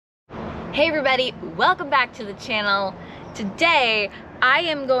Hey everybody, welcome back to the channel. Today, I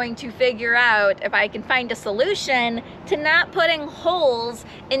am going to figure out if I can find a solution to not putting holes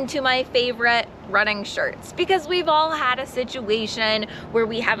into my favorite running shirts, because we've all had a situation where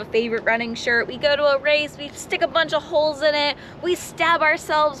we have a favorite running shirt, we go to a race, we stick a bunch of holes in it, we stab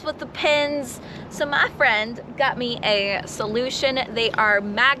ourselves with the pins. So my friend got me a solution. They are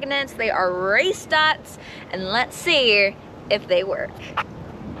magnets, they are Racedots, and let's see if they work.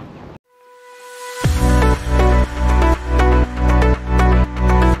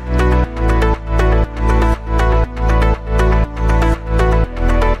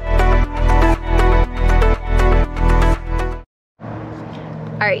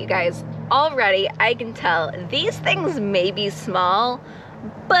 All right, you guys, already I can tell these things may be small,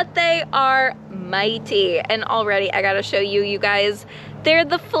 but they are mighty. And already I gotta show you, you guys, they're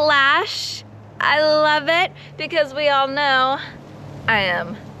the Flash. I love it because we all know I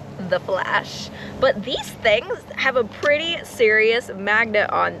am the Flash. But these things have a pretty serious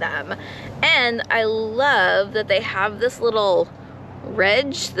magnet on them. And I love that they have this little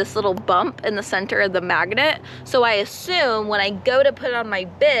ridge, this little bump in the center of the magnet. So I assume when I go to put it on my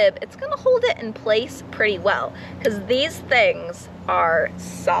bib, it's gonna hold it in place pretty well, because these things are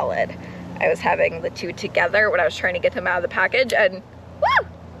solid. I was having the two together when I was trying to get them out of the package, and woo,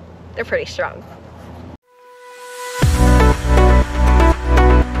 they're pretty strong.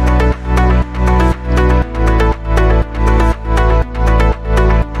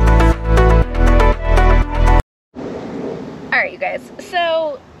 Alright, you guys,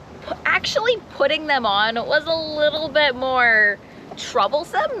 so actually putting them on was a little bit more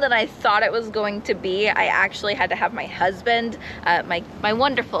troublesome than I thought it was going to be. I actually had to have my husband, my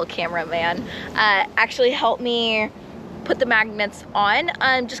wonderful cameraman, actually help me put the magnets on,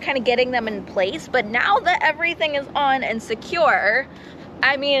 just kind of getting them in place. But now that everything is on and secure,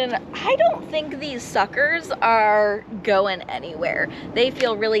 I mean, I don't think these suckers are going anywhere. They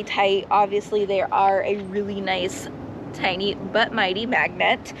feel really tight. Obviously, they are a really nice, tiny but mighty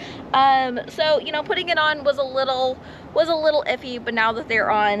magnet. So, you know, putting it on was a little iffy, but now that they're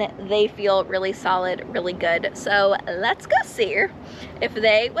on, they feel really solid, really good. So let's go see if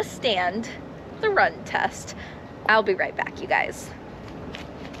they withstand the run test. I'll be right back, you guys.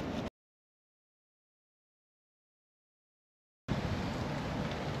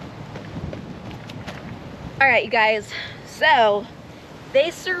 All right, you guys, so they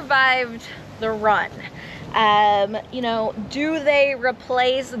survived the run. You know, do they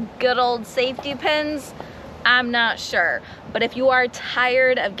replace good old safety pins? I'm not sure. But if you are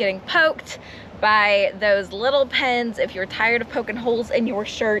tired of getting poked by those little pins, if you're tired of poking holes in your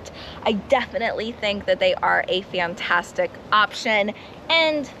shirt, I definitely think that they are a fantastic option.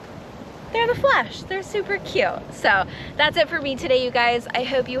 And they're the Flash. They're super cute. So that's it for me today, you guys. I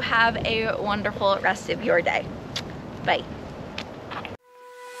hope you have a wonderful rest of your day. Bye.